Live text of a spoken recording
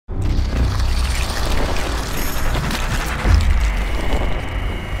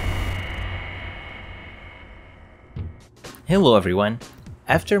Hello everyone!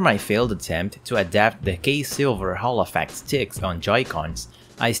 After my failed attempt to adapt the K-Silver Hall Effect sticks on Joycons,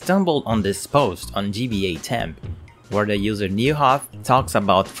 I stumbled on this post on GBA Temp, where the user Newhoff talks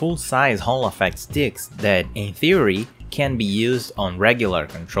about full-size Hall Effect sticks that, in theory, can be used on regular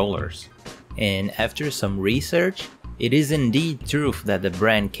controllers. And after some research, it is indeed true that the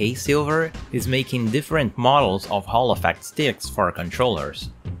brand K-Silver is making different models of Hall Effect sticks for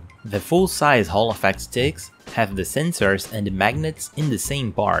controllers. The full-size Hall Effect sticks have the sensors and the magnets in the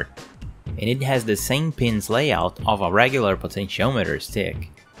same part, and it has the same pins layout of a regular potentiometer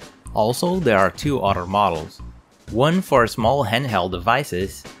stick. Also, there are two other models, one for small handheld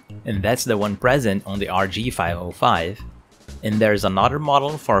devices, and that's the one present on the RG505, and there's another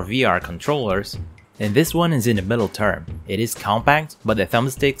model for VR controllers, and this one is in the middle term. It is compact, but the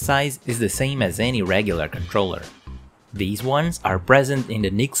thumbstick size is the same as any regular controller. These ones are present in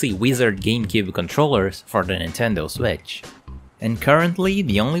the Nixie Wizard GameCube controllers for the Nintendo Switch. And currently,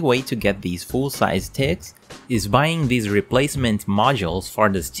 the only way to get these full-size sticks is buying these replacement modules for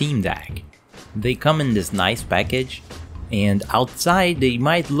the Steam Deck. They come in this nice package, and outside they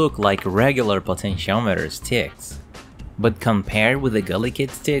might look like regular potentiometer sticks. But compared with the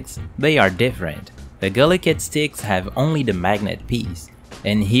Guli-Kit sticks, they are different. The Guli-Kit sticks have only the magnet piece,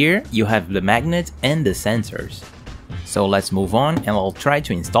 and here you have the magnet and the sensors. So let's move on and I'll try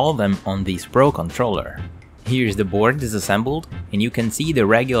to install them on this Pro controller. Here's the board disassembled, and you can see the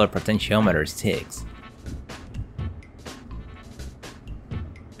regular potentiometer sticks.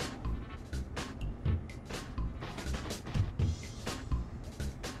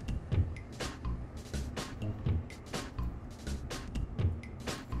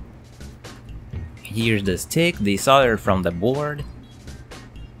 Here's the stick desoldered from the board.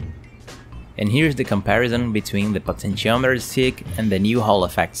 And here's the comparison between the potentiometer stick and the new Hall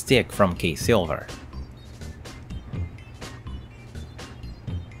Effect stick from K-Silver.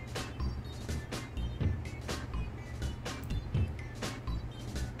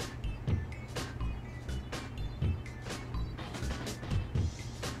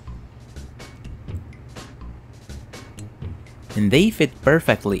 And they fit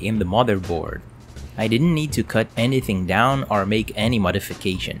perfectly in the motherboard. I didn't need to cut anything down or make any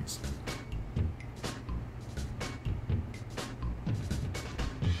modifications.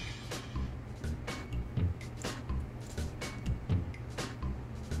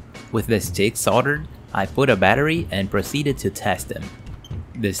 With the sticks soldered, I put a battery and proceeded to test them.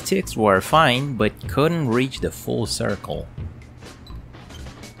 The sticks were fine, but couldn't reach the full circle.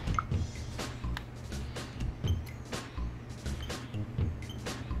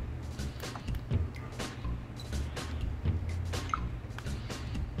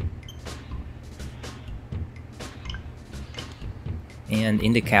 And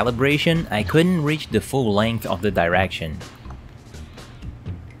in the calibration, I couldn't reach the full length of the direction.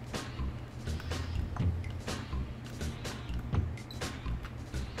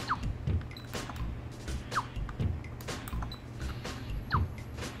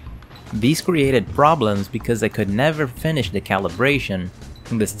 These created problems because I could never finish the calibration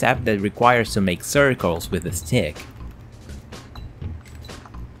in the step that requires to make circles with the stick.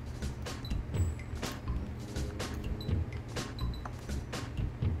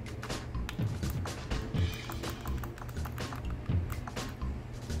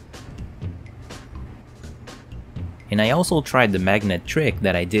 And I also tried the magnet trick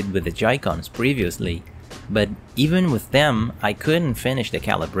that I did with the Joycons previously, but even with them, I couldn't finish the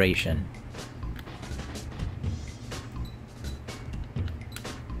calibration.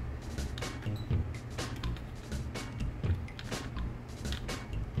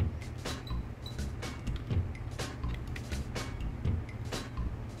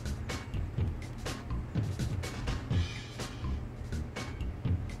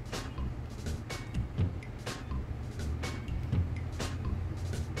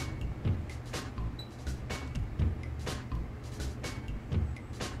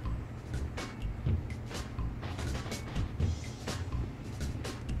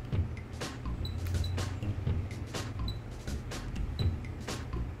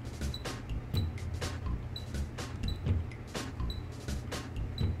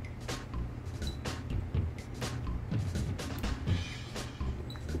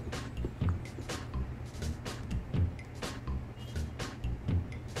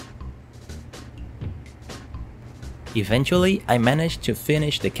 Eventually, I managed to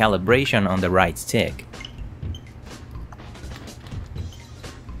finish the calibration on the right stick.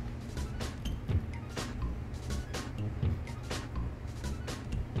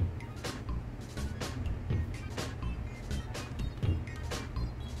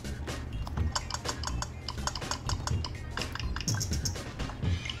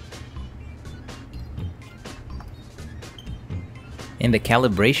 and the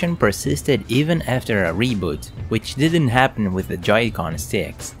calibration persisted even after a reboot, which didn't happen with the Joy-Con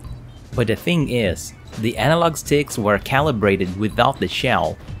sticks. But the thing is, the analog sticks were calibrated without the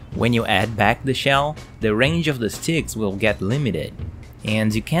shell. When you add back the shell, the range of the sticks will get limited,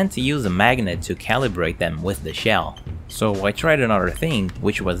 and you can't use a magnet to calibrate them with the shell. So I tried another thing,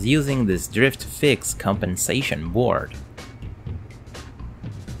 which was using this drift fix compensation board.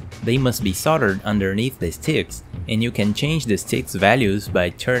 They must be soldered underneath the sticks, and you can change the sticks values by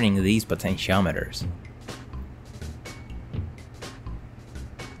turning these potentiometers.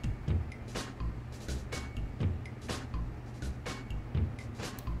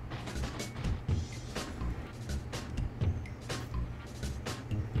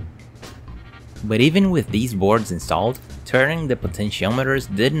 But even with these boards installed, turning the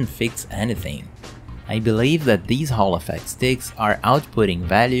potentiometers didn't fix anything. I believe that these Hall effect sticks are outputting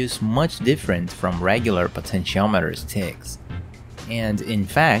values much different from regular potentiometer sticks. And in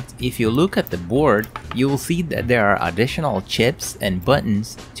fact, if you look at the board, you will see that there are additional chips and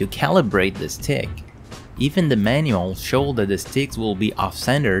buttons to calibrate the stick. Even the manual shows that the sticks will be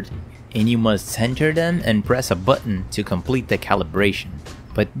off-centered, and you must center them and press a button to complete the calibration.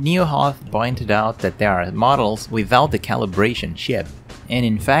 But Neuhoff pointed out that there are models without the calibration chip, and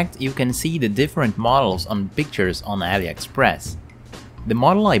in fact you can see the different models on pictures on AliExpress. The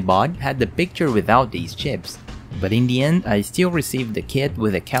model I bought had the picture without these chips, but in the end I still received the kit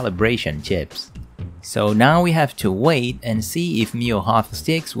with the calibration chips. So now we have to wait and see if Neuhoff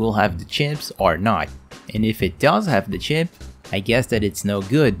sticks will have the chips or not, and if it does have the chip, I guess that it's no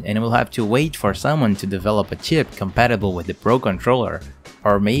good and we'll have to wait for someone to develop a chip compatible with the Pro Controller.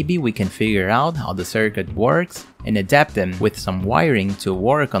 Or maybe we can figure out how the circuit works and adapt them with some wiring to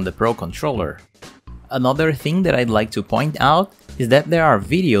work on the Pro Controller. Another thing that I'd like to point out is that there are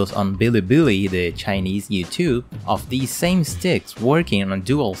videos on Bilibili, the Chinese YouTube, of these same sticks working on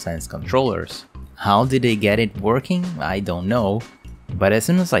DualSense controllers. How did they get it working? I don't know. But as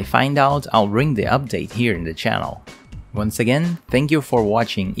soon as I find out, I'll bring the update here in the channel. Once again, thank you for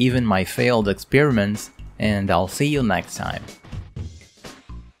watching even my failed experiments, and I'll see you next time.